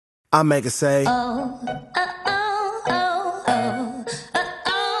I make it say,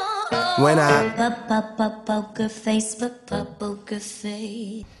 when Poker face, poker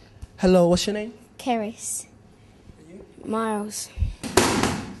face. Hello, what's your name? Karis. Miles.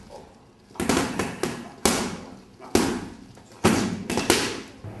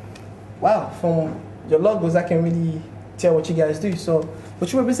 Wow, from your logos, I can really tell what you guys do. So,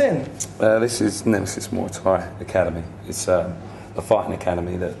 what you represent? This is Nemesis Muay Thai Academy. It's a fighting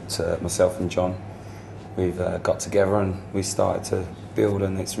academy that myself and John, we've got together and we started to build,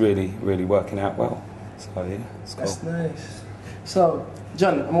 and it's really, really working out well. So yeah, it's cool. That's nice. So,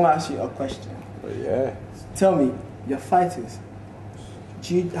 John, I'm gonna ask you a question. Yeah. Tell me, your fighters,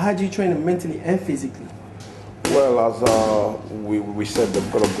 how do you train them mentally and physically? Well, as we said,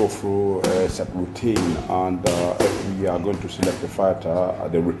 they've got to go through a set routine, and if we are going to select a fighter,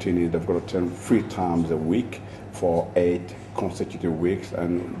 the routine is they've got to train 3 times a week for 8 consecutive weeks,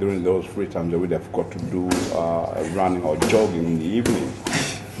 and during those 3 times a week, they've got to do running or jogging in the evening.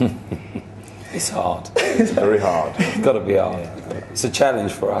 It's hard. It's very hard. It's got to be hard. It's a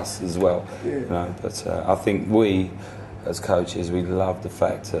challenge for us as well. Yeah. You know, but I think we, as coaches, we love the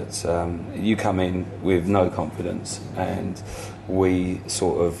fact that you come in with no confidence, and we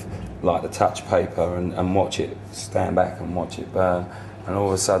sort of like to touch paper and watch it stand back and watch it burn, and all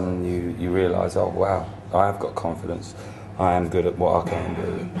of a sudden you realise, oh wow, I have got confidence. I am good at what I can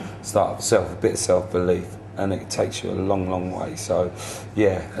do. Start a bit of self-belief, and it takes you a long, long way. So,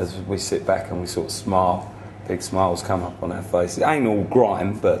 yeah, as we sit back and we sort of smile, big smiles come up on our faces. It ain't all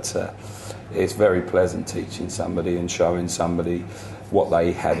grime, but it's very pleasant teaching somebody and showing somebody what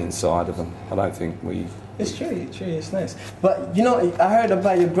they had inside of them. I don't think we... It's true, it's nice. But, you know, I heard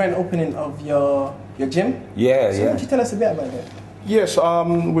about your grand opening of your gym. Yeah, so yeah. Why don't you tell us a bit about that? Yes,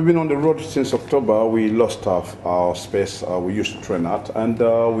 we've been on the road since October. We lost our space we used to train at, and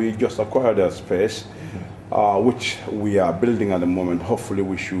we just acquired that space, which we are building at the moment. Hopefully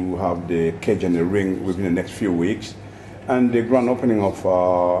we should have the cage and the ring within the next few weeks. And the grand opening of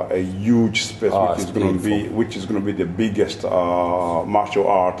a huge space, which is going to be the biggest martial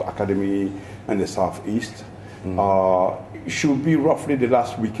art academy in the southeast. Should be roughly the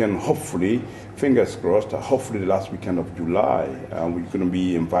last weekend, hopefully, fingers crossed, hopefully the last weekend of July. We're going to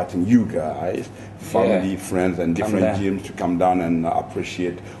be inviting you guys, family, friends, and different gyms to come down and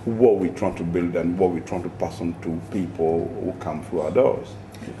appreciate what we're trying to build and what we're trying to pass on to people who come through our doors.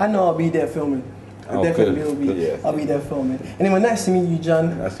 I know I'll be there filming. Oh, Definitely will be. Yeah. I'll be there filming. Anyway, nice to meet you,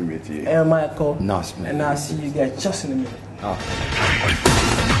 John. Nice to meet you. And Michael. Nice, man. And I'll see you guys just in a minute. Oh.